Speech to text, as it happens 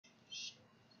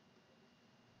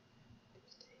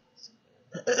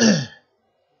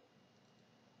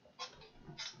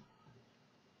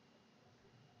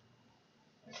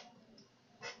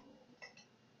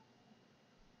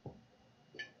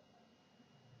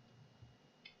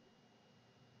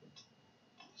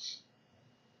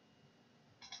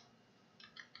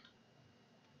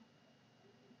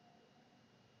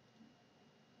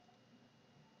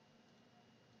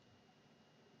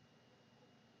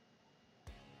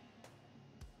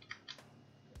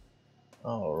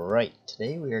Alright,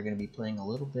 today we are going to be playing a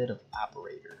little bit of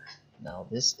Operator. Now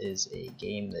this is a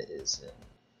game that is in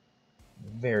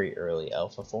very early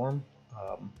alpha form.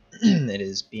 It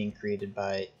is being created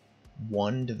by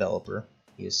one developer.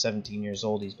 He is 17 years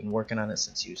old. He's been working on it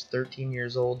since he was 13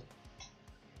 years old.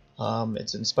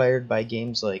 It's inspired by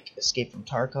games like Escape from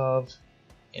Tarkov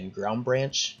and Ground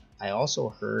Branch. I also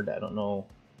heard, I don't know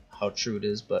how true it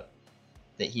is, but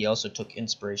that he also took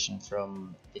inspiration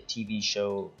from the TV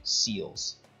show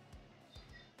Seals.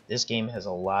 This game has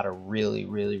a lot of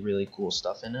really cool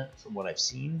stuff in it from what I've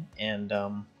seen, and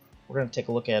we're going to take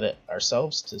a look at it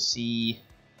ourselves to see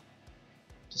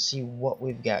what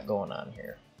we've got going on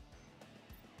here.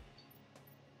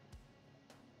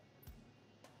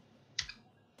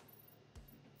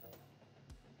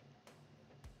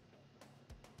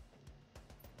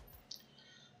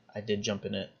 I did jump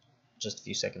in it just a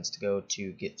few seconds ago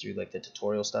to get through like the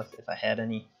tutorial stuff if I had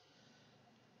any.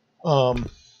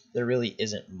 There really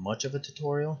isn't much of a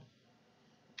tutorial.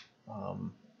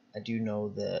 I do know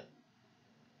that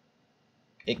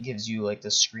it gives you like the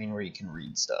screen where you can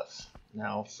read stuff.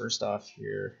 Now, first off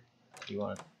here, I do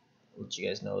want to let you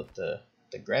guys know that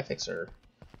the graphics are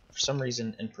for some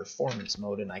reason in performance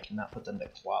mode, and I cannot put them to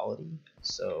quality,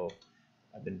 so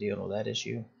I've been dealing with that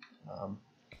issue.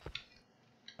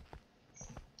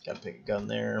 Gotta pick a gun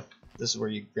there. This is where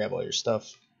you grab all your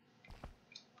stuff.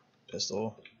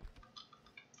 Pistol.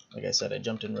 Like I said, I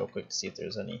jumped in real quick to see if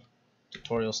there's any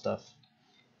tutorial stuff,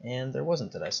 and there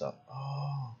wasn't that I saw.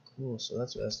 Oh, cool. So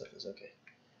that's what that stuff is. Okay.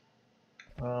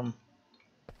 Well,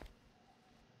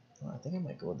 I think I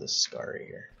might go with this scar right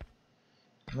here.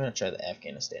 I'm gonna try the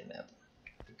Afghanistan map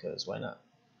because why not?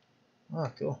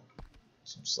 Oh, cool.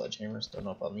 Some sledgehammers. Don't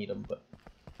know if I'll need them, but.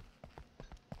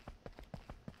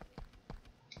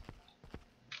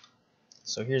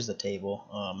 So here's the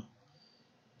table.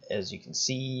 As you can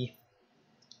see,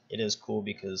 it is cool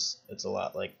because it's a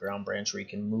lot like Ground Branch, where you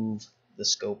can move the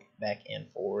scope back and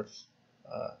forth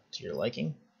to your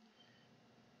liking.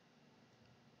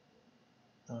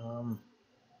 Oh,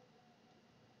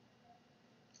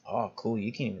 cool!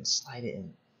 You can even slide it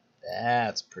in.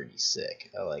 That's pretty sick.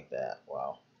 I like that.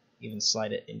 Wow! Even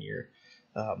slide it in your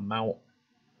mount.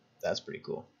 That's pretty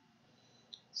cool.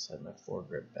 Slide my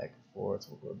foregrip back and forth.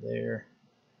 We'll go there.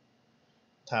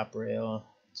 Top rail.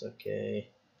 It's okay.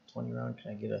 20 round.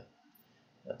 Can I get a?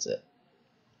 That's it.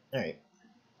 Alright.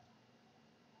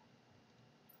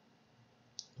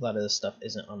 A lot of this stuff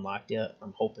isn't unlocked yet.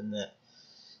 I'm hoping that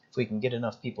if we can get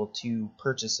enough people to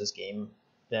purchase this game,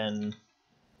 then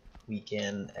we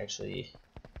can actually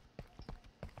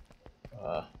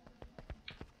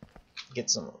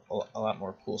get a lot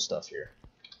more cool stuff here.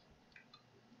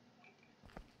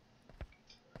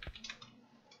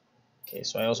 Okay,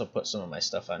 so I also put some of my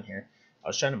stuff on here. I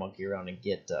was trying to monkey around and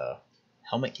get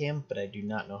helmet cam, but I do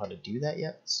not know how to do that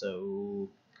yet, so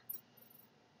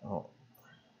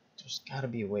there's got to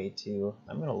be a way to.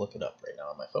 I'm going to look it up right now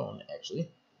on my phone,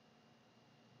 actually.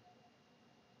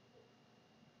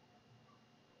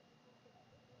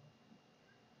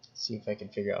 See if I can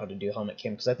figure out how to do helmet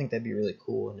cam, because I think that'd be really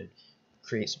cool and it'd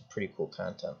create some pretty cool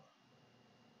content.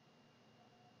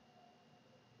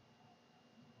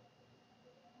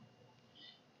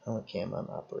 Helmet cam on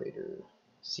Operator.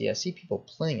 See, I see people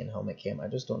playing in helmet cam. I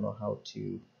just don't know how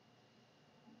to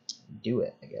do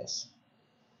it, I guess.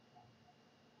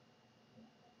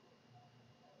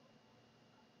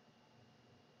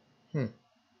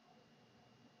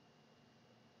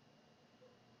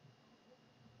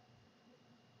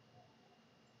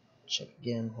 Check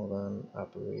again. Hold on.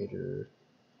 Operator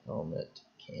helmet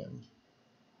cam.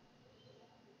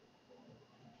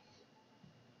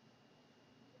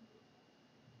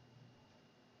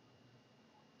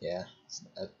 Yeah,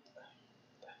 I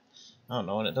don't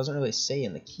know, and it doesn't really say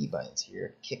in the keybinds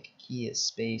here. Kick key is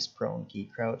space, prone key,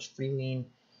 crouch, free lean,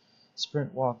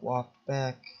 sprint, walk, walk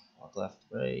back, walk left,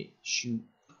 right, shoot,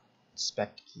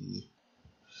 inspect key,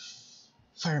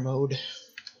 fire mode.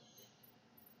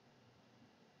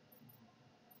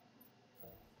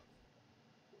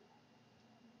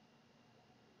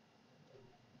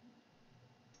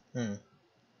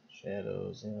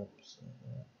 Shadows, yep.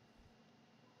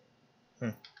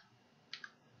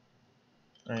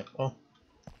 Alright, well,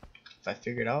 if I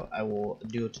figure it out, I will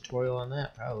do a tutorial on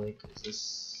that probably, because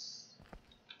this,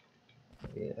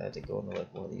 maybe I had to go into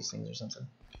like one of these things or something.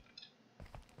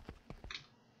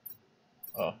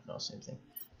 Oh no, same thing.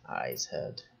 Eyes,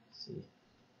 head. Let's see.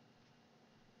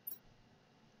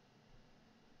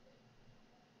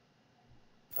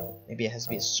 Maybe it has to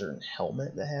be a certain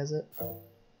helmet that has it.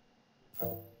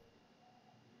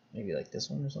 Maybe like this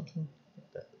one or something.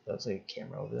 That's like a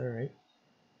camera over there, right?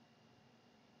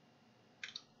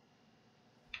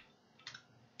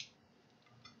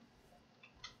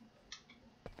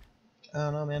 I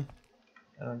don't know, man.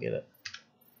 I don't get it.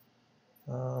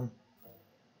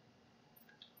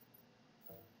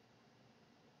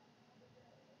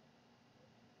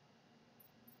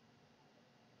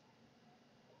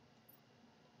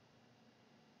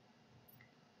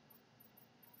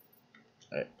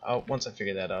 Alright, once I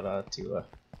figure that out, I'll have to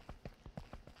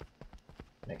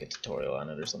make a tutorial on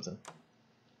it or something.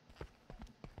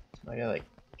 I got like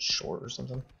short or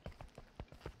something.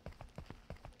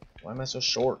 Why am I so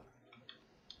short?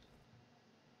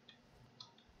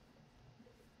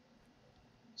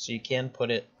 So you can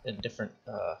put it in different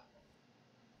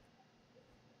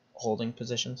holding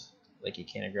positions, like you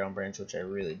can a ground branch, which I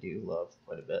really do love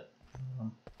quite a bit.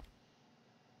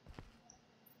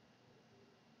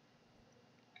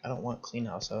 I don't want clean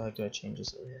house. How do I change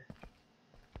this over here?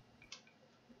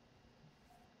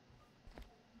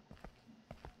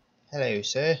 Hello,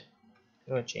 sir.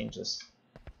 How do I change this?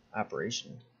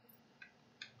 Operation.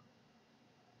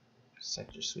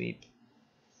 Sector sweep.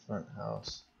 Front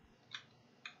house.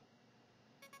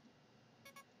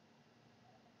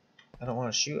 I don't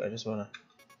want to shoot. I just want to.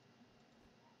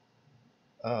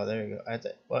 Oh, there you go. I had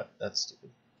to. What? That's stupid.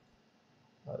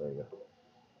 Oh, there you go.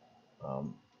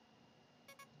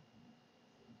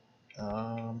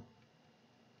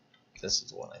 This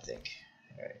is the one, I think.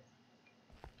 Alright.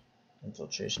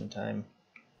 Infiltration time.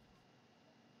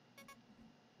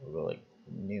 We'll go like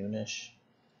noonish.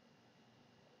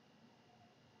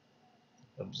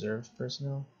 Observed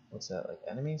personnel. What's that, like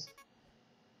enemies?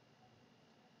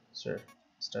 Sure.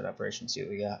 Start operation, see what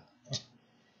we got.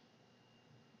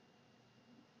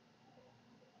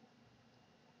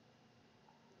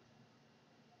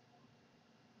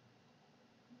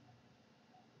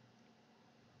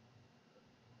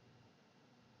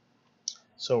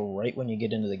 So right when you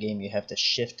get into the game, you have to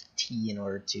shift T in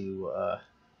order to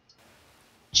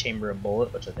chamber a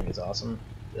bullet, which I think is awesome.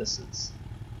 It's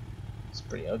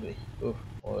pretty ugly. Ooh,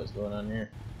 what is going on here?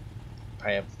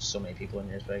 Probably have so many people in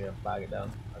here, so I gotta bog it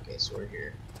down. Okay, so we're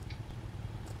here.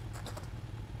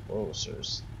 Whoa,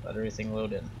 sirs. Let everything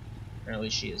load in.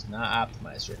 Apparently she is not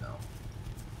optimized right now.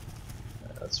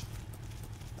 That's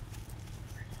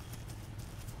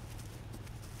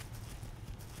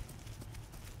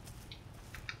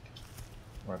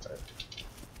more if I,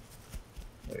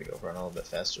 there we go, run a little bit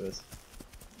faster with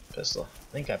pistol.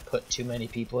 I think I put too many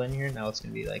people in here. Now it's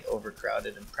gonna be like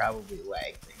overcrowded and probably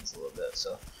lag things a little bit.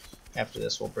 So after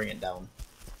this, we'll bring it down.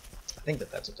 I think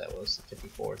that's what that was, the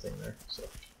 54 thing there. So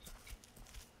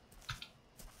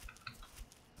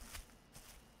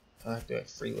do I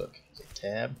free look? Is it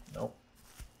tab? Nope.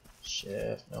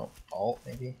 Shift? Nope. Alt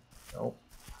maybe? Nope.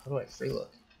 How do I free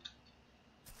look?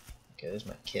 Okay, there's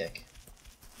my kick.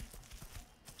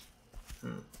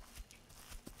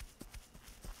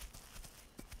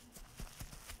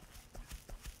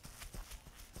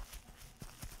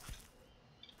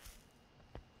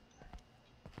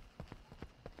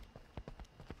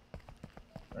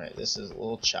 Alright, this is a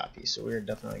little choppy, so we're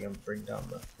definitely going to bring down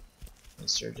the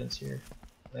insurgents here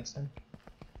next time.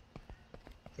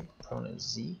 I think prone is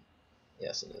Z?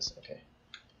 Yes, it is. Okay.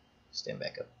 Stand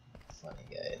back up. Funny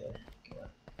guy there. Come on.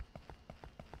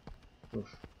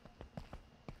 Oof.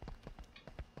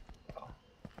 Wow.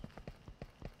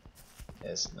 Yeah,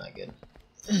 this is not good.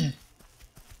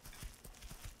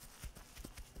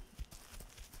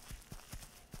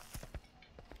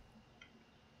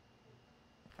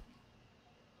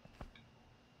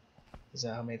 Is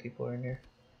that how many people are in here?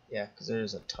 Yeah, because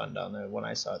there's a ton down there. When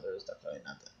I saw it, there was definitely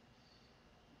not that.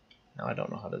 Now I don't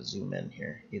know how to zoom in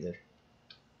here either.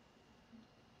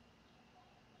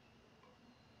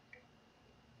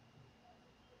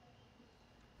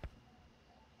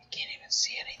 I can't even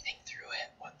see anything through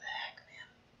it. What the heck,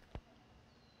 man?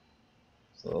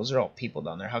 So those are all people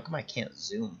down there. How come I can't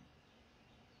zoom?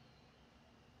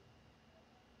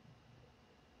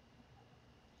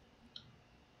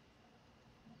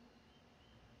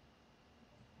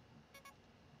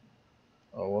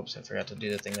 Oh, whoops, I forgot to do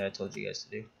the thing that I told you guys to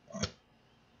do.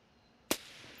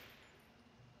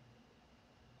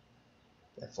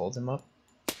 Did I fold him up?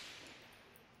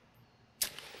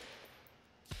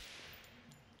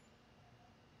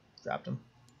 Dropped him.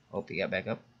 Hope he got back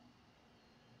up.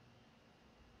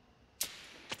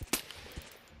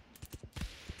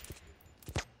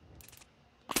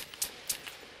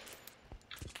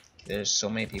 There's so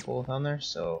many people down there,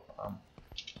 so I'll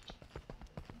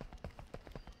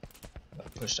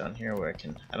push down here where I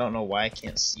can. I don't know why I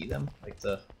can't see them. Like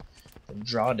the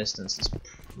draw distance is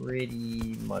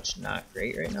pretty much not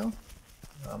great right now.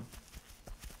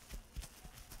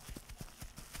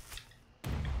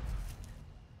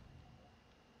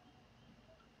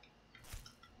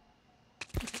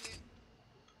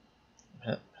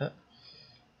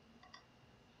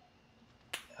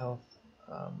 Health.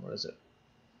 What is it?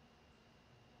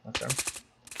 Left arm.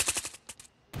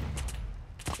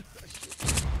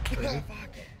 Crazy.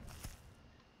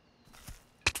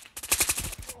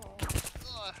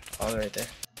 Oh, they're right there.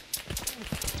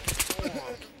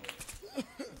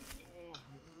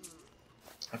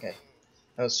 Okay,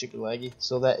 that was super laggy.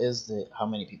 So that is the how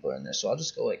many people are in there. So I'll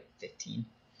just go like 15,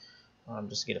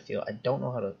 just to get a feel. I don't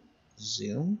know how to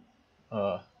zoom.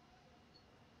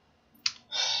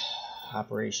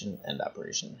 Operation, end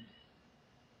operation.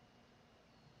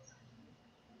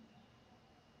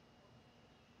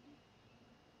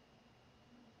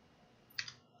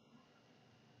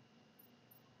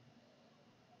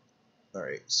 All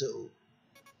right, so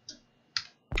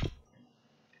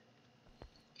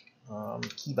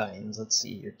keybinds. Let's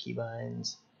see your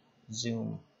keybinds.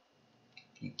 Zoom.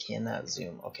 You cannot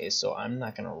zoom. Okay, so I'm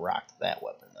not gonna rock that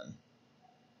weapon then.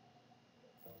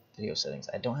 Video settings.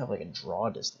 I don't have like a draw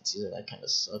distance either. That kind of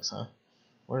sucks, huh?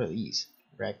 What are these?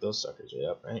 Rack those suckers right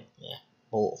up, right? Yeah.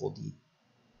 Bullet hole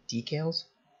decals.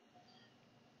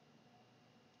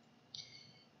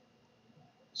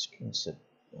 Screen set.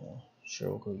 Sure,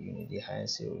 we'll go Unity high and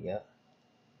see what we got.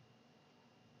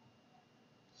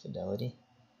 Fidelity.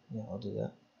 Yeah, I'll do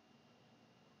that.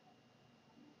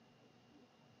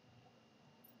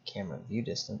 Camera view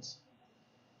distance.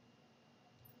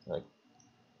 Like.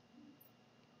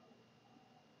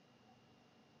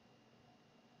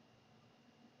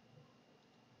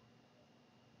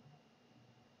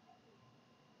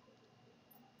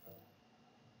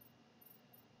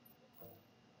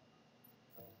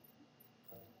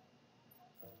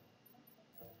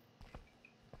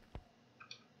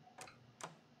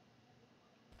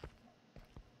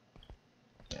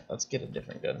 Yeah, let's get a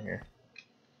different gun here.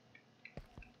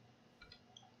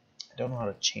 I don't know how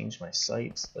to change my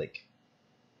sights. Like,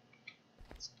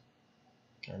 it's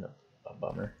kind of a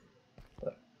bummer.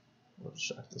 But we'll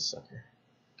shock this sucker.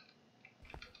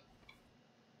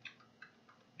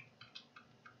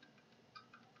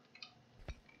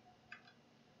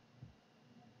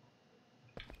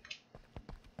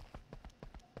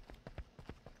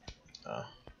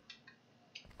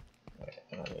 Okay,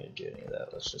 I'm not going to do any of that.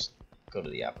 Let's just go to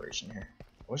the operation here.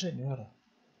 I wish I knew how to.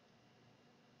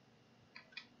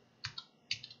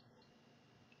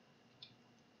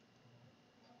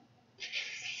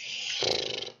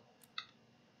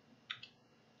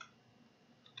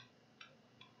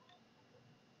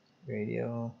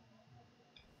 Radio.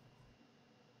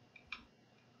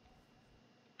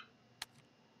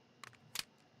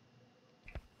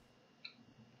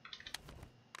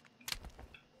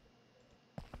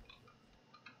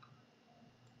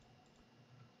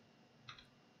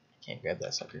 Can't grab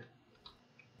that sucker.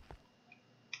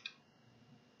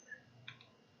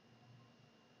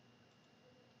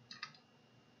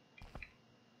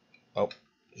 Oh,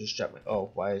 just drop it.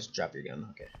 Oh, why is drop your gun?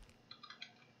 Okay.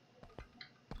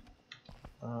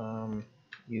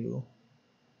 U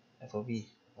FOV.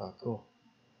 Oh, cool.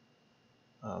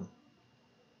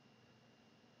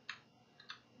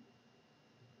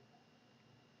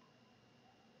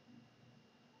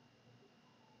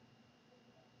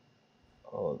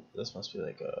 Oh, this must be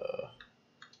like a.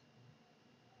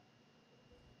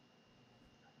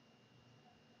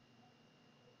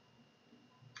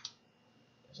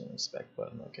 There's an inspect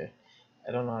button. Okay.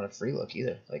 I don't know how to free look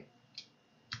either. Like,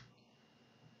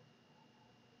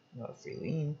 not a free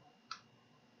lean.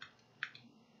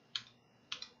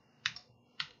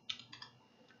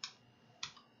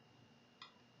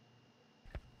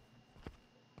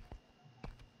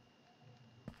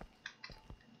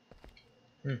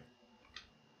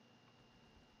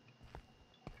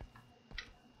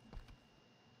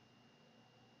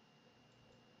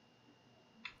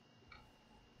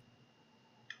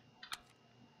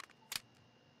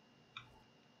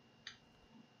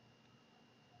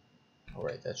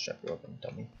 Alright, that's strap your weapon,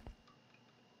 dummy.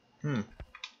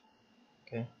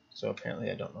 Okay, so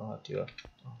apparently I don't know how to. Oh,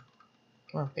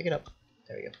 come on, pick it up.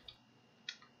 There we go.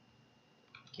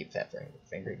 Keep that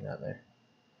fingering that there.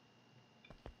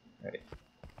 Alright.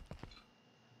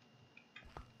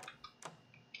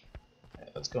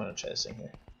 let's go and try this thing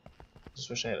here. Just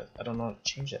wish I had I don't know how to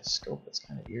change that scope. It's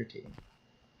kind of irritating.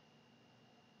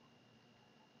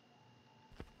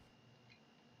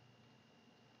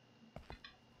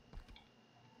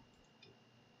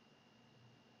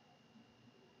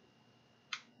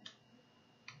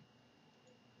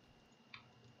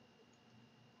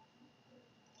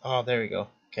 Oh, there we go.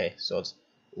 Okay, so it's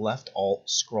left alt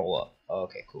scroll up. Oh,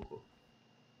 okay, cool, cool.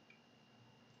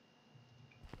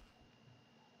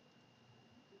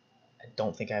 I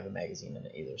don't think I have a magazine in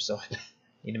it either, so I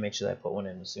need to make sure that I put one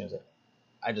in as soon as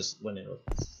I just went in with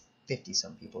 50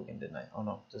 some people again, didn't I? Oh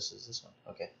no, this is this one.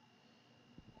 Okay.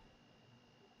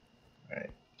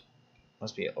 Alright.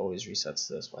 Must be it always resets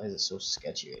this. Why is it so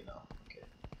sketchy right now? Okay.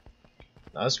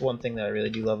 Now that's one thing that I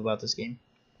really do love about this game.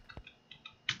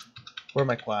 Where are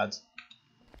my quads?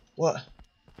 What? I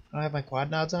don't have my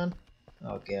quad nods on?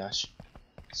 Oh gosh.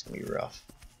 It's gonna be rough.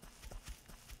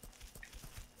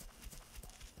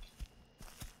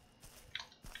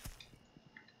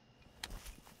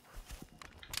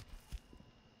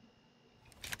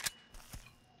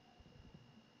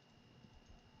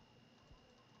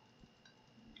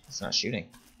 It's not shooting.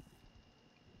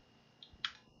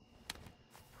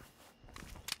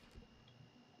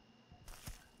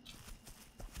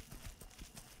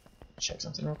 Check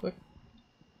something real quick.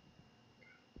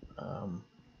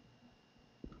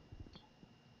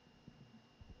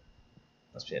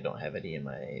 Must be I don't have any in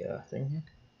my thing here.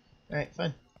 Alright,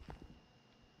 fine.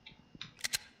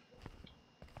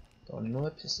 Going into my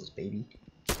pistols, baby.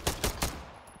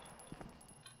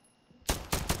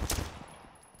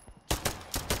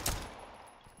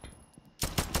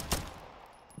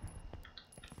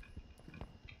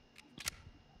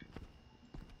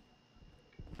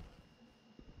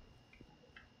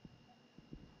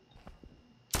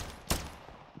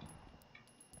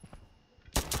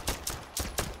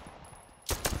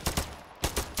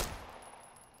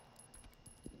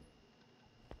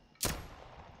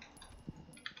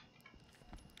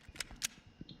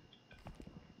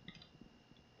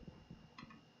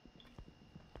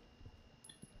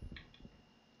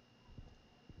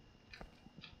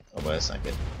 Oh, but that's not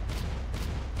good.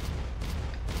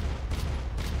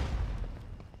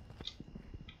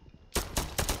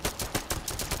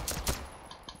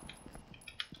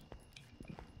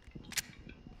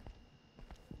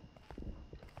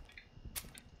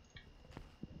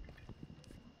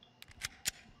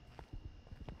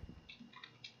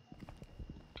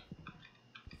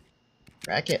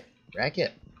 Racket!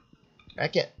 Racket!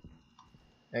 Racket!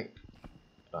 I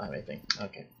don't have anything.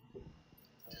 Okay.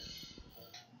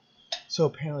 So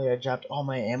apparently I dropped all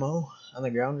my ammo on the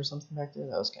ground or something back there.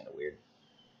 That was kind of weird.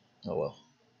 Oh well.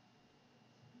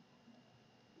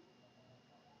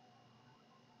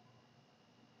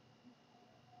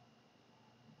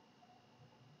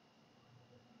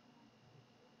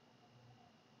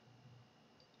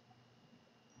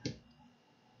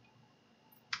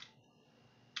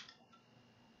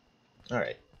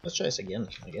 Alright, let's try this again,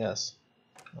 I guess.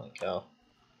 Holy cow.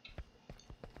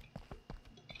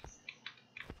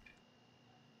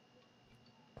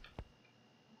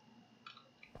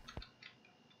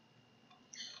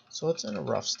 So it's in a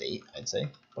rough state, I'd say.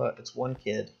 But it's one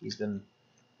kid. He's been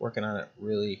working on it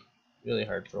really, really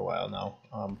hard for a while now.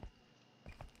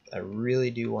 I really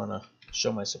do want to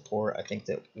show my support. I think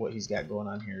that what he's got going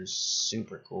on here is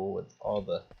super cool with all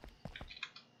the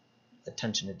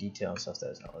attention to detail and stuff. That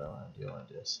is not what I want to do. I want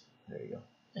to do this. There you go.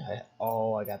 Yeah,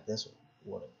 I got this one.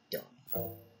 What a dump.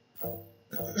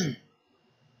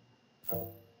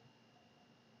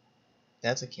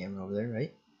 That's a camera over there,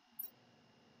 right?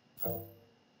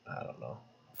 I don't know.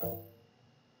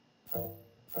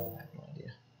 I have no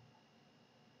idea.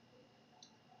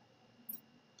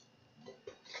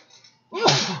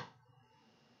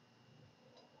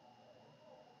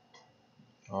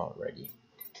 Alrighty.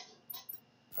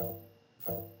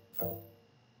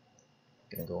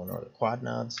 Gonna go into the quad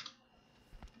nods.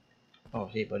 Oh,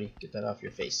 hey buddy, get that off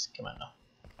your face. Come on now.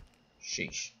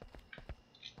 Sheesh.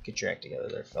 Get your act together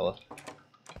there, fella.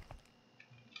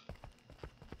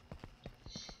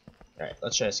 Alright,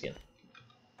 let's try this again.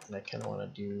 And I kind of want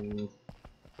to do...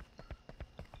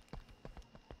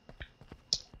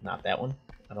 not that one.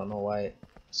 I don't know why.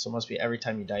 So it must be every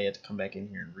time you die you have to come back in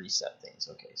here and reset things.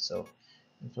 Okay, so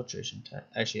infiltration time.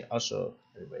 Actually, I'll show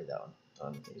everybody that one.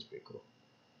 I think it's pretty cool.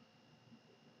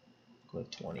 Go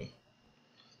like 20.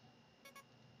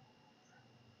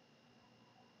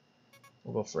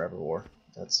 We'll go Forever War.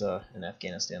 That's in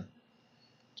Afghanistan,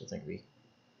 which I think would be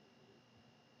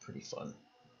pretty fun.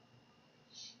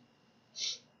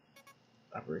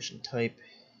 Operation type.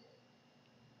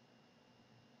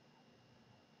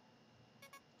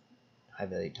 High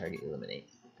value target eliminate.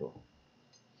 Cool.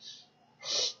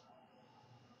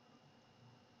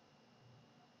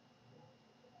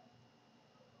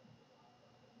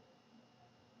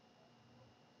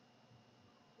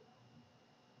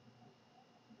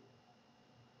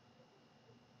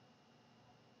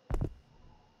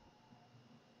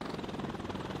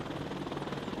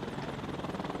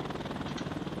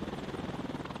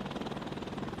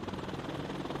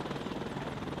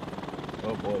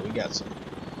 Oh boy, we got some.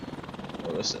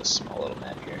 Oh, this is a small little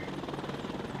map here.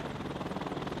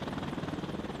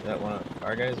 Is that one of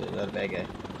our guys, or is that a bad guy?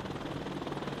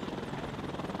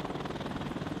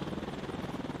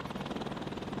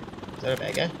 Is that a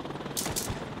bad guy?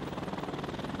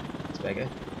 It's a bad guy?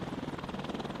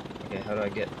 Okay, how do I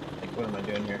get, like, what am I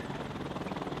doing here?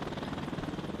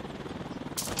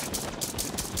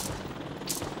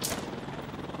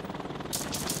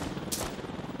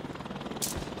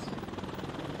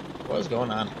 What is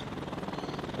going on?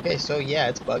 Okay, so yeah,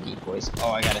 it's buggy, boys. Oh,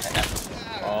 I gotta head out.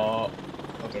 Oh,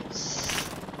 okay.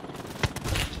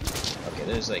 Okay,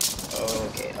 there's like,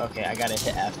 okay, I gotta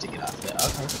hit F to get off it.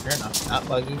 Okay, fair enough. Not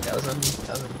buggy, that was on me.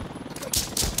 That was on me.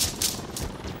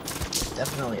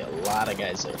 Definitely a lot of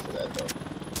guys there for that, though.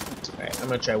 Alright, I'm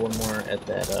gonna try one more at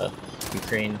that,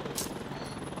 Ukraine.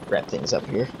 Wrap things up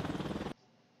here.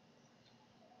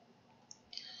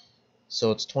 So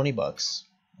it's 20 bucks,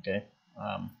 okay?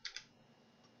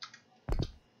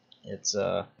 It's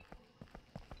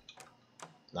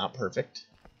not perfect,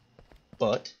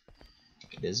 but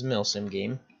it is a MilSim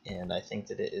game, and I think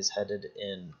that it is headed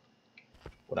in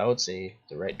what I would say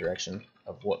the right direction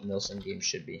of what MilSim games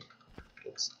should be.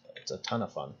 It's a ton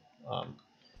of fun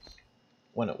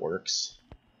when it works.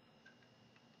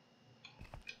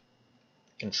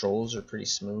 The controls are pretty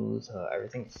smooth.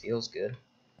 Everything feels good.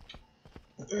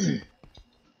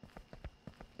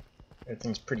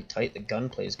 Everything's pretty tight. The gun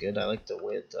plays good. I like the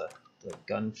way the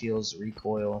gun feels,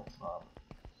 recoil.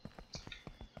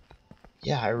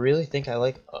 Yeah, I really think I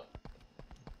like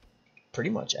pretty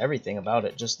much everything about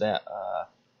it. Just that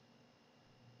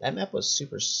that map was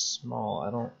super small.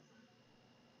 I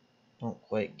don't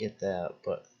quite get that,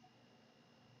 but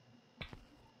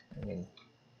I mean,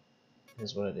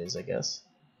 here's what it is, I guess.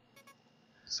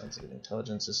 Sensitive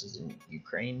intelligence. This is in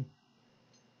Ukraine.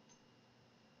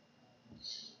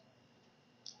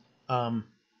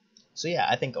 So yeah,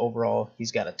 I think overall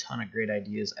he's got a ton of great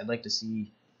ideas. I'd like to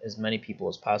see as many people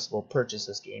as possible purchase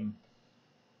this game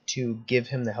to give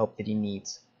him the help that he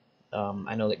needs.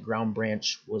 I know that Ground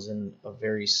Branch was in a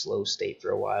very slow state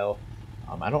for a while.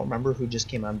 I don't remember who just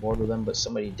came on board with them, but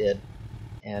somebody did.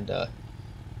 And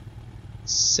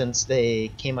since they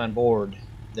came on board,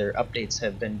 their updates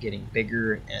have been getting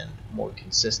bigger and more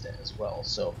consistent as well.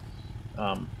 So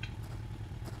I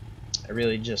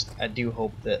do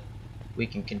hope that we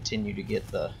can continue to get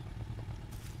the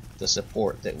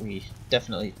support that we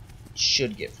definitely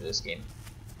should get for this game.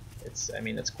 I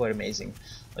mean, it's quite amazing.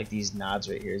 Like these nods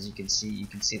right here, as you can see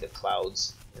the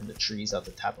clouds and the trees out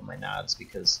the top of my nods,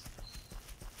 because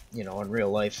you know, in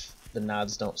real life the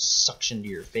nods don't suction to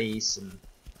your face, and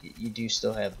you do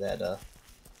still have that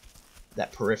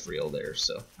that peripheral there.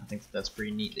 So I think that's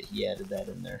pretty neat that he added that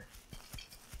in there.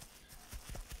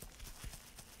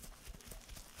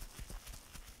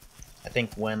 I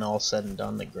think when all said and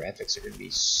done, the graphics are going to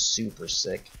be super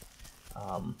sick.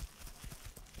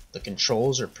 The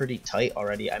controls are pretty tight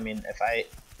already. I mean,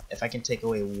 if I can take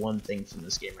away one thing from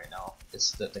this game right now,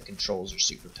 it's that the controls are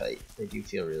super tight. They do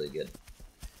feel really good.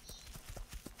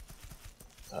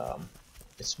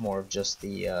 It's more of just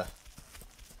the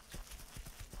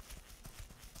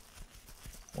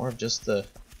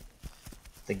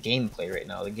gameplay right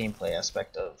now. The gameplay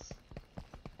aspect of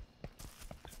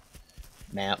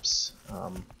maps. I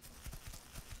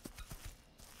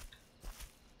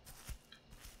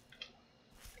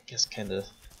guess kind of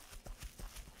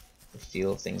the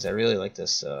feel of things. I really like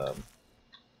this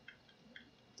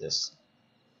this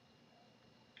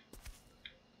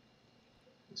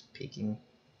peeking.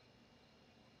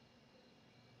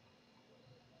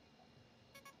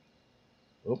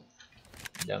 Oop,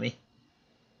 dummy.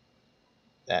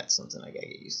 That's something I gotta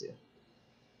get used to.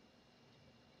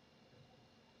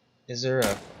 Is there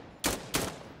a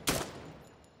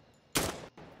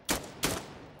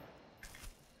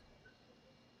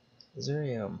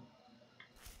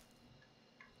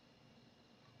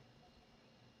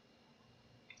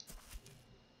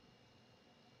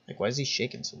like, why is he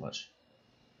shaking so much?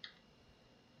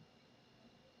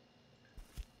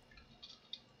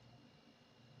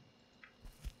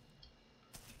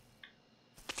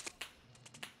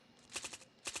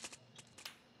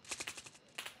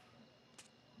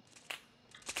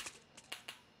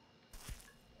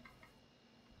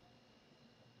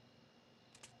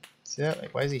 See that?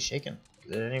 Like, why is he shaking?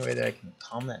 Is there any way that I can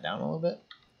calm that down a little bit?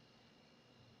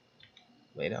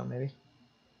 Lay down, maybe?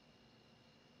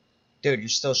 Dude, you're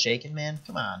still shaking, man?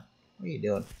 Come on. What are you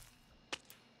doing?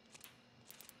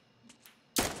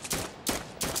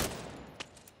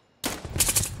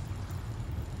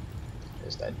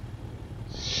 Just died.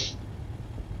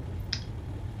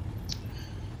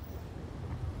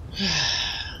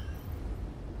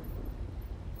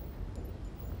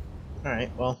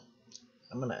 Alright, well,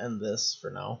 I'm gonna end this for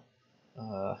now.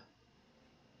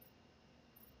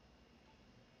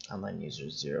 Online user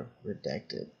 0,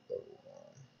 redacted.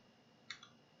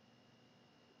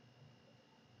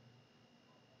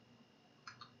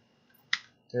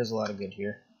 There's a lot of good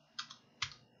here.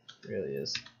 It really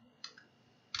is.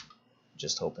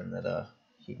 Just hoping that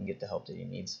he can get the help that he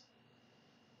needs.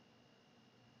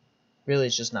 Really,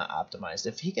 it's just not optimized.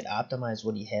 If he could optimize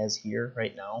what he has here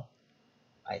right now,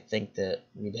 I think that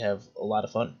we'd have a lot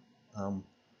of fun.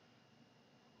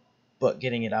 But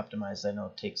getting it optimized, I know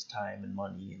it takes time and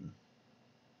money and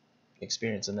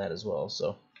experience in that as well.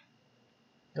 So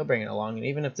he'll bring it along. And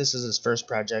even if this is his first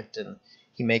project and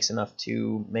he makes enough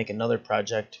to make another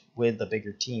project with a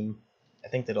bigger team, I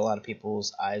think that a lot of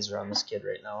people's eyes are on this kid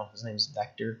right now. His name's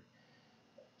Vector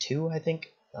 2, I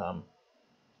think.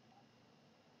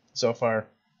 So far,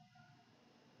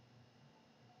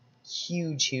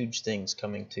 huge things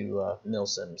coming to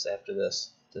MilSims after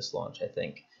this launch, I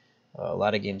think. A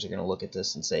lot of games are going to look at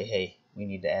this and say, hey, we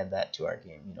need to add that to our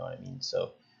game, you know what I mean?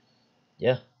 So,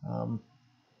 yeah,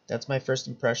 that's my first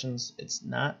impressions. It's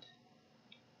not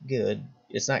good.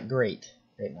 It's not great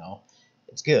right now.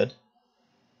 It's good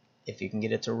if you can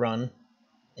get it to run,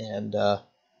 and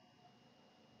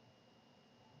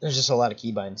there's just a lot of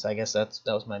keybinds. I guess that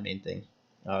was my main thing.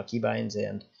 Keybinds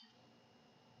and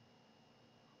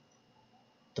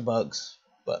the bugs,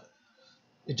 but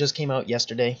it just came out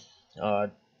yesterday,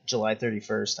 July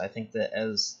 31st. I think that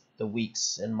as the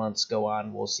weeks and months go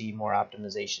on, we'll see more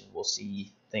optimization. We'll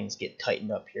see things get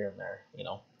tightened up here and there, you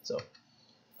know. So,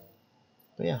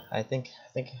 but yeah, I think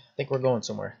we're going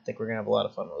somewhere. I think we're gonna have a lot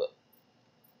of fun with it.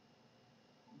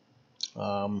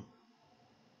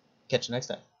 Catch you next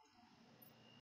time.